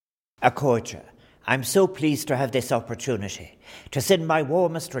Accordia, I'm so pleased to have this opportunity to send my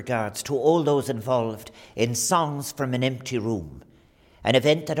warmest regards to all those involved in Songs from an Empty Room, an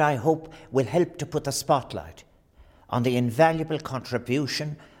event that I hope will help to put the spotlight on the invaluable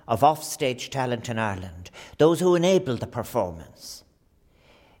contribution of offstage talent in Ireland, those who enable the performance.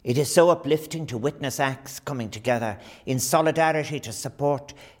 It is so uplifting to witness acts coming together in solidarity to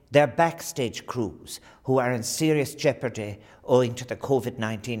support their backstage crews who are in serious jeopardy owing to the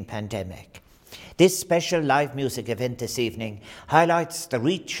COVID-19 pandemic. This special live music event this evening highlights the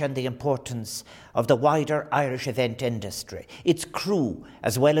reach and the importance of the wider Irish event industry, its crew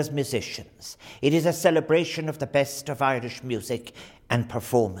as well as musicians. It is a celebration of the best of Irish music and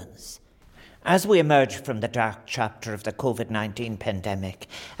performance. As we emerge from the dark chapter of the COVID-19 pandemic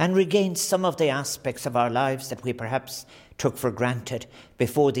and regain some of the aspects of our lives that we perhaps took for granted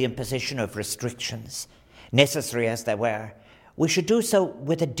before the imposition of restrictions, necessary as they were, we should do so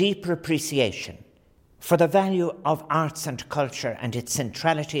with a deeper appreciation for the value of arts and culture and its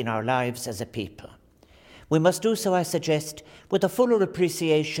centrality in our lives as a people. We must do so, I suggest, with a fuller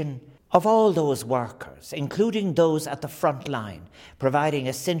appreciation of all those workers, including those at the front line, providing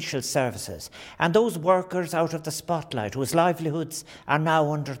essential services, and those workers out of the spotlight whose livelihoods are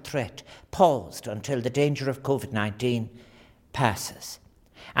now under threat, paused until the danger of COVID-19 passes.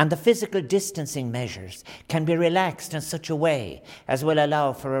 And the physical distancing measures can be relaxed in such a way as will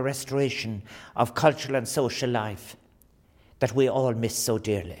allow for a restoration of cultural and social life that we all miss so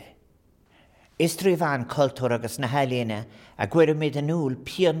dearly. Istri bhain cultúr agus na hailíne a gcuireadh míad an úl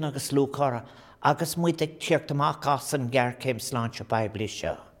pian agus lúcara agus muid ag tíochtach as an ghearcéim sláinte Bible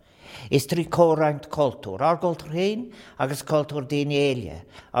seo. Istri córaint cultúr, argoltar hain agus cultúr daoine éile,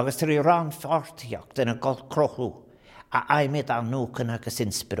 agus trí rán fortíocht in a crochú a aimid an núcan agus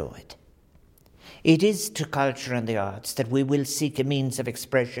inspiróid. It is to culture and the arts that we will seek a means of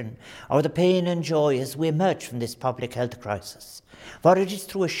expression of the pain and joy as we emerge from this public health crisis. For it is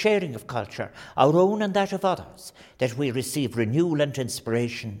through a sharing of culture, our own and that of others, that we receive renewal and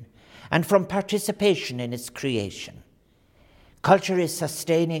inspiration, and from participation in its creation. Culture is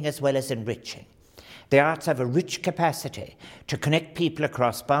sustaining as well as enriching. The arts have a rich capacity to connect people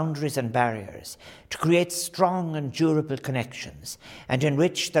across boundaries and barriers, to create strong and durable connections, and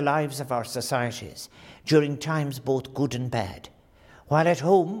enrich the lives of our societies during times both good and bad. While at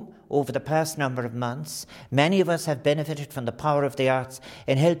home, over the past number of months, many of us have benefited from the power of the arts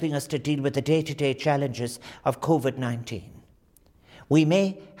in helping us to deal with the day-to-day challenges of COVID-19. We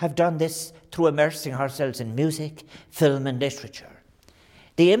may have done this through immersing ourselves in music, film and literature.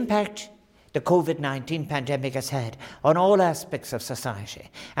 The impact the COVID-19 pandemic has had on all aspects of society,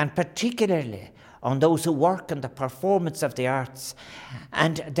 and particularly on those who work in the performance of the arts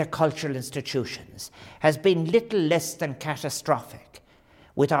and their cultural institutions, has been little less than catastrophic.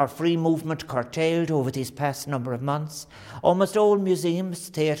 With our free movement curtailed over these past number of months, almost all museums,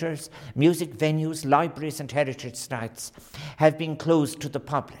 theatres, music venues, libraries and heritage sites have been closed to the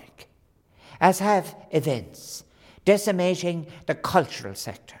public, as have events, decimating the cultural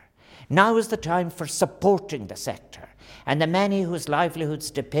sector. Now is the time for supporting the sector and the many whose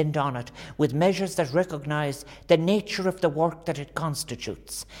livelihoods depend on it, with measures that recognise the nature of the work that it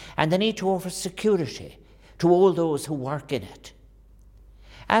constitutes and the need to offer security to all those who work in it.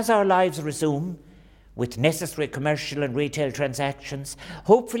 As our lives resume, with necessary commercial and retail transactions,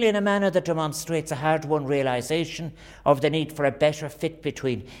 hopefully in a manner that demonstrates a hard-won realisation of the need for a better fit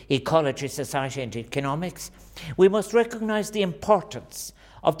between ecology, society and economics, we must recognise the importance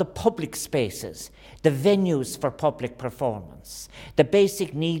of the public spaces, the venues for public performance, the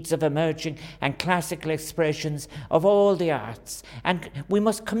basic needs of emerging and classical expressions of all the arts, and we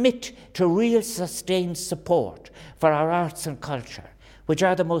must commit to real sustained support for our arts and culture, which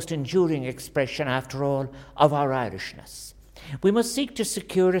are the most enduring expression, after all, of our Irishness. We must seek to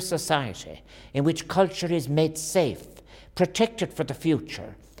secure a society in which culture is made safe, protected for the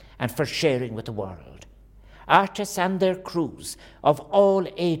future, and for sharing with the world. Artists and their crews of all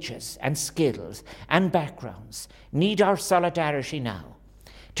ages and skills and backgrounds need our solidarity now.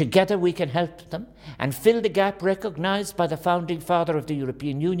 Together we can help them and fill the gap recognised by the founding father of the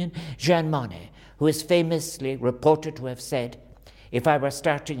European Union, Jean Monnet, who is famously reported to have said, "If I were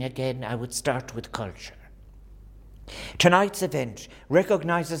starting again, I would start with culture." Tonight's event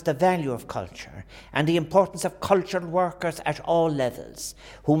recognises the value of culture and the importance of cultural workers at all levels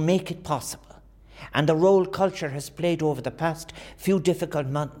who make it possible, and the role culture has played over the past few difficult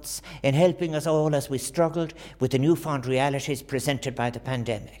months in helping us all as we struggled with the newfound realities presented by the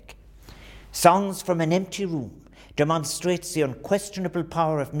pandemic. Songs from an Empty Room demonstrates the unquestionable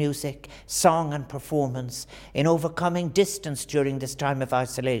power of music, song and performance in overcoming distance during this time of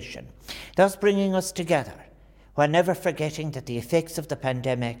isolation, thus bringing us together, while never forgetting that the effects of the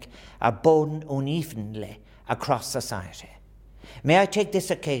pandemic are borne unevenly across society. May I take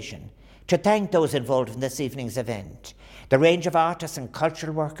this occasion to thank those involved in this evening's event, the range of artists and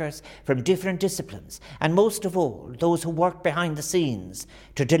cultural workers from different disciplines, and most of all, those who work behind the scenes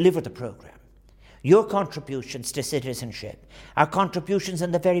to deliver the programme. Your contributions to citizenship are contributions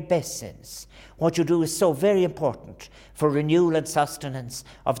in the very best sense. What you do is so very important for renewal and sustenance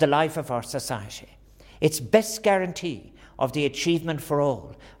of the life of our society. Its best guarantee of the achievement for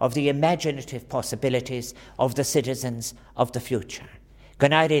all of the imaginative possibilities of the citizens of the future.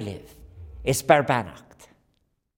 Ganaire live, Isbarbanach.